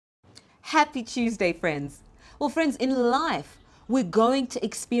Happy Tuesday, friends. Well, friends, in life, we're going to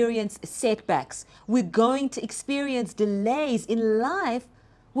experience setbacks. We're going to experience delays. In life,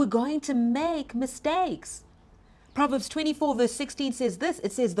 we're going to make mistakes. Proverbs 24 verse 16 says this.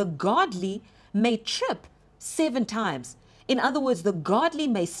 It says, the godly may trip 7 times. In other words, the godly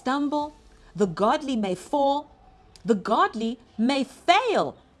may stumble, the godly may fall, the godly may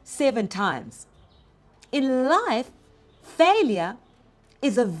fail 7 times. In life, failure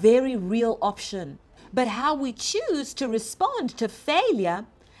is a very real option. But how we choose to respond to failure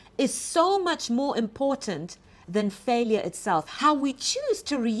is so much more important than failure itself. How we choose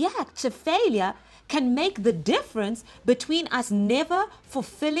to react to failure can make the difference between us never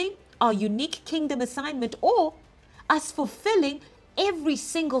fulfilling our unique kingdom assignment or us fulfilling every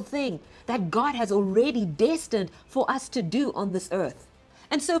single thing that God has already destined for us to do on this earth.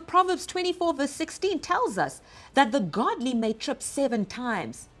 And so Proverbs 24 verse 16 tells us that the godly may trip 7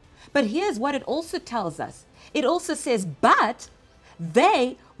 times. But here's what it also tells us. It also says, but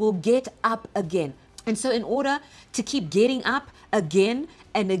they will get up again. And so in order to keep getting up again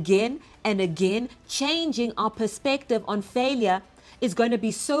and again and again, changing our perspective on failure is going to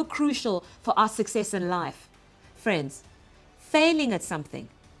be so crucial for our success in life. Friends, failing at something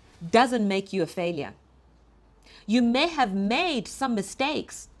doesn't make you a failure. You may have made some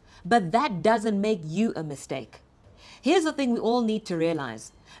mistakes, but that doesn't make you a mistake. Here's the thing we all need to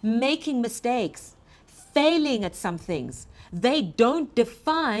realize. Making mistakes, failing at some things, they don't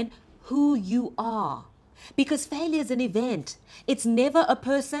define who you are. Because failure is an event. It's never a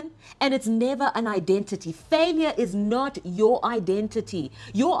person and it's never an identity. Failure is not your identity.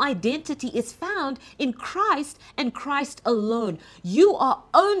 Your identity is found in Christ and Christ alone. You are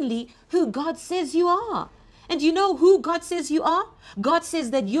only who God says you are. And you know who God says you are? God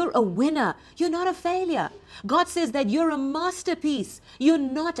says that you're a winner. You're not a failure. God says that you're a masterpiece. You're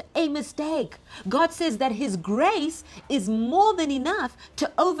not a mistake. God says that His grace is more than enough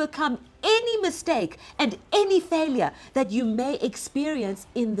to overcome any mistake and any failure that you may experience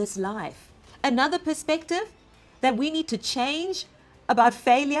in this life. Another perspective that we need to change about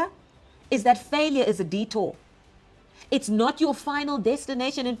failure is that failure is a detour. It's not your final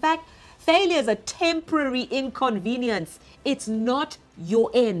destination. In fact, failure is a temporary inconvenience. It's not your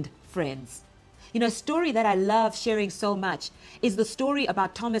end, friends. You know, a story that I love sharing so much is the story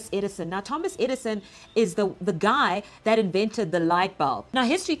about Thomas Edison. Now, Thomas Edison is the guy that invented the light bulb. Now,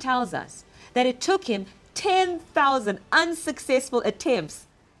 history tells us that it took him 10,000 unsuccessful attempts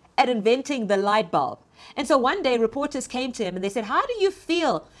at inventing the light bulb. And so one day reporters came to him and they said, how do you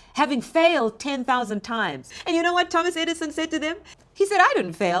feel having failed 10,000 times? And you know what Thomas Edison said to them? He said, I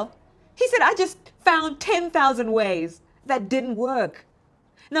didn't fail. He said, I just found 10,000 ways that didn't work.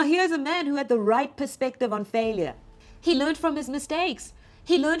 Now, here's a man who had the right perspective on failure. He learned from his mistakes.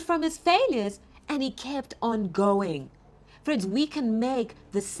 He learned from his failures, and he kept on going. Friends, we can make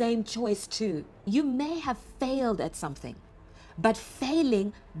the same choice too. You may have failed at something, but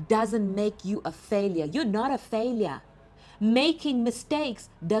failing doesn't make you a failure. You're not a failure. Making mistakes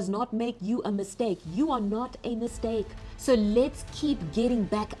does not make you a mistake. You are not a mistake. So let's keep getting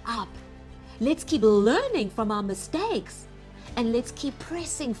back up. Let's keep learning from our mistakes. And let's keep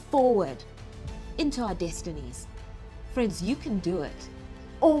pressing forward into our destinies. Friends, you can do it.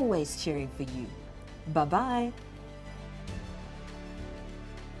 Always cheering for you. Bye-bye.